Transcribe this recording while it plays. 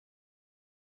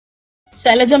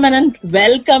Shailaja Menon,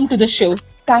 welcome to the show.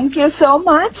 Thank you so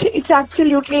much. It's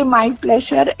absolutely my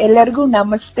pleasure. Ellargu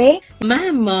namaste.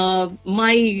 Ma'am,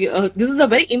 this is a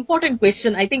very important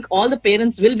question. I think all the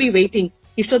parents will be waiting.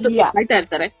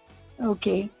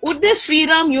 Okay. Would the Shri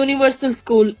Ram Universal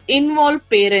School involve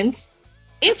parents?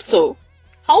 If so,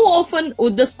 how often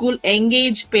would the school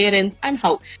engage parents and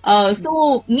how? So,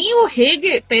 ನೀವು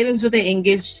ಹೇಗೆ parents ಜೊತೆ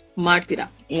engage ಮಾಡ್ತೀರಾ?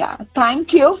 Yeah, thank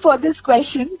you for this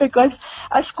question because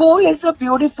a school is a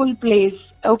beautiful place.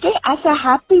 Okay, as a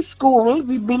happy school,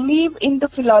 we believe in the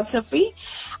philosophy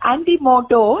and the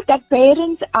motto that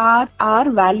parents are our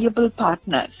valuable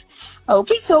partners.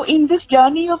 Okay, so in this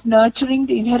journey of nurturing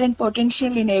the inherent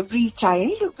potential in every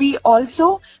child, we also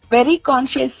very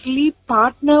consciously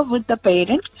partner with the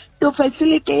parent to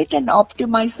facilitate and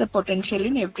optimize the potential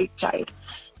in every child.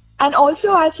 And also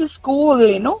as a school,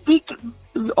 we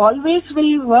always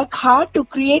will work hard to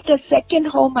create a second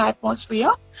home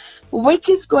atmosphere which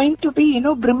is going to be,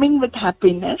 brimming with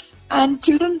happiness, and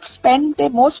children spend the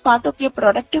most part of their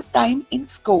productive time in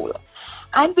school.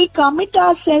 And we commit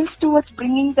ourselves towards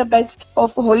bringing the best of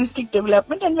holistic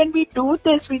development. And when we do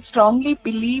this, we strongly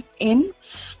believe in,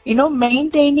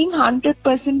 maintaining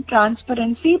 100%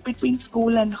 transparency between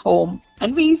school and home.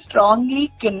 And we strongly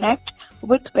connect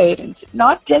with parents,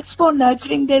 not just for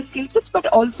nurturing their skill sets, but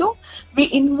also we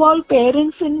involve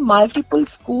parents in multiple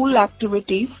school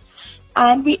activities,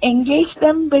 and we engage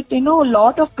them with, a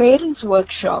lot of parents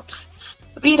workshops.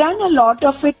 We run a lot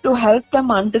of it to help them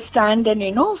understand and,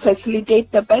 facilitate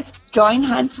the best, join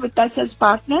hands with us as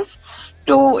partners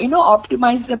to,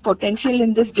 optimize the potential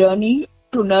in this journey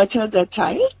to nurture the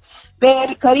child, where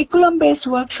curriculum-based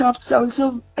workshops also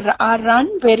are run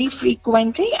very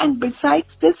frequently. And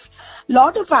besides this,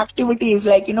 lot of activities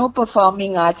like,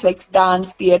 performing arts like dance,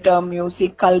 theatre,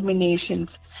 music,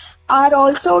 culminations are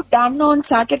also done on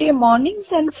Saturday mornings,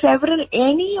 and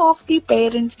any of the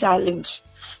parents' challenge.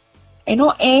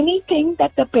 Anything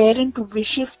that the parent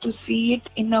wishes to see it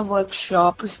in a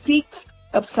workshop, seeks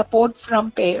support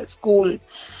from school,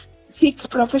 seeks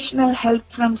professional help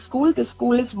from school, the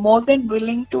school is more than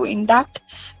willing to induct,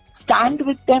 stand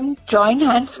with them, join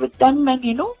hands with them,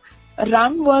 and,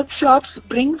 run workshops,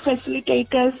 bring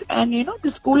facilitators, and,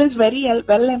 the school is very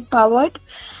well empowered.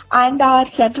 And our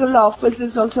central office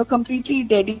is also completely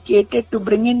dedicated to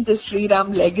bring in the Shri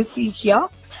Ram legacy here.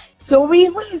 So we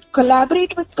will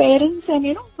collaborate with parents,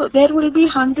 and, there will be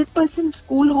 100%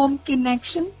 school-home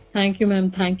connection. Thank you,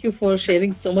 ma'am. Thank you for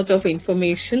sharing so much of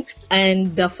information.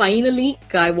 And finally,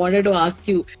 I wanted to ask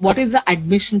you, what is the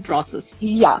admission process?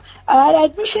 Yeah, our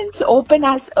admissions open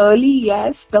as early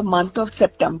as the month of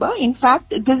September. In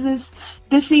fact, this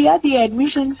year the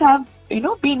admissions have,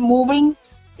 been moving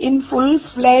in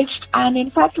full-fledged, and in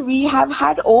fact we have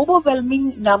had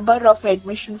overwhelming number of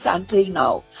admissions until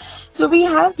now. So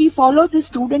we follow the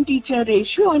student-teacher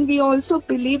ratio, and we also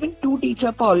believe in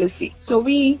two-teacher policy. So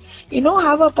we,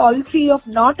 have a policy of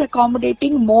not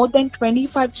accommodating more than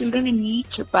 25 children in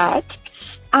each batch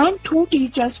and 2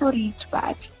 teachers for each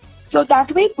batch. So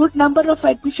that way, good number of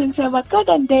admissions have occurred,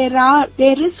 and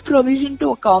there is provision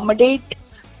to accommodate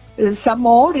some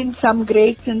more in some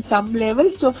grades and some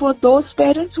levels. So for those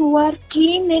parents who are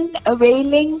keen in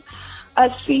availing a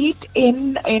seat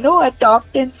in, a top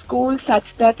 10 school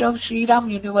such that of Shri Ram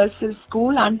Universal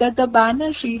School under the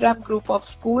banner Shri Ram Group of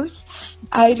Schools,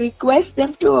 I request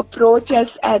them to approach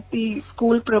us at the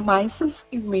school premises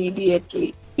immediately.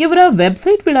 ಇವರ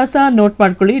website ವಿಳಾಸ note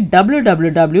ಮಾಡ್ಕೊಳ್ಳಿ,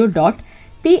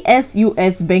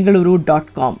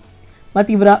 www.tsusbengaluru.com. ಮತ್ತು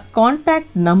ಇವರ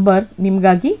contact number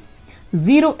ನಿಮಗಾಗಿ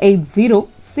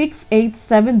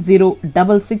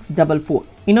 08068706644.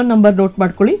 ಇನ್ನೊಂದು number note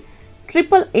ಮಾಡ್ಕೊಳ್ಳಿ,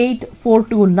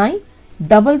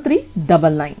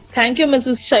 8884293399. Thank you,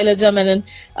 Mrs. Shailaja Menon,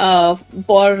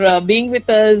 for being with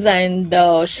us and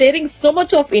sharing so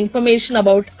much of information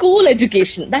about school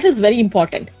education. That is very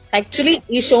important. Actually,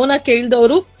 ಈ ಶೋನ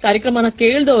ಕೇಳಿದವರು, ಕಾರ್ಯಕ್ರಮನ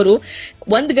ಕೇಳಿದವರು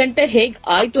 1 ಗಂಟೆ ಹೇಗ್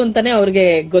ಆಯ್ತು ಅಂತಾನೆ ಅವ್ರಿಗೆ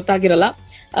ಗೊತ್ತಾಗಿರಲ್ಲ.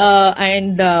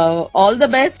 And all the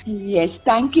best. Yes,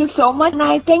 thank you so much. And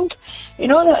I think,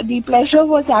 the pleasure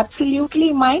was absolutely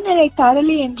mine, and I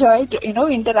thoroughly enjoyed,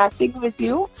 interacting with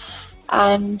you.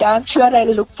 And I'm sure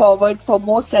I'll look forward for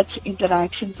more such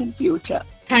interactions in future.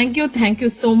 Thank you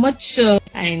so much.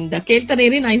 And ಕೇಳ್ತಾನೆ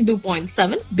ಇರಿ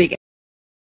 92.7 Big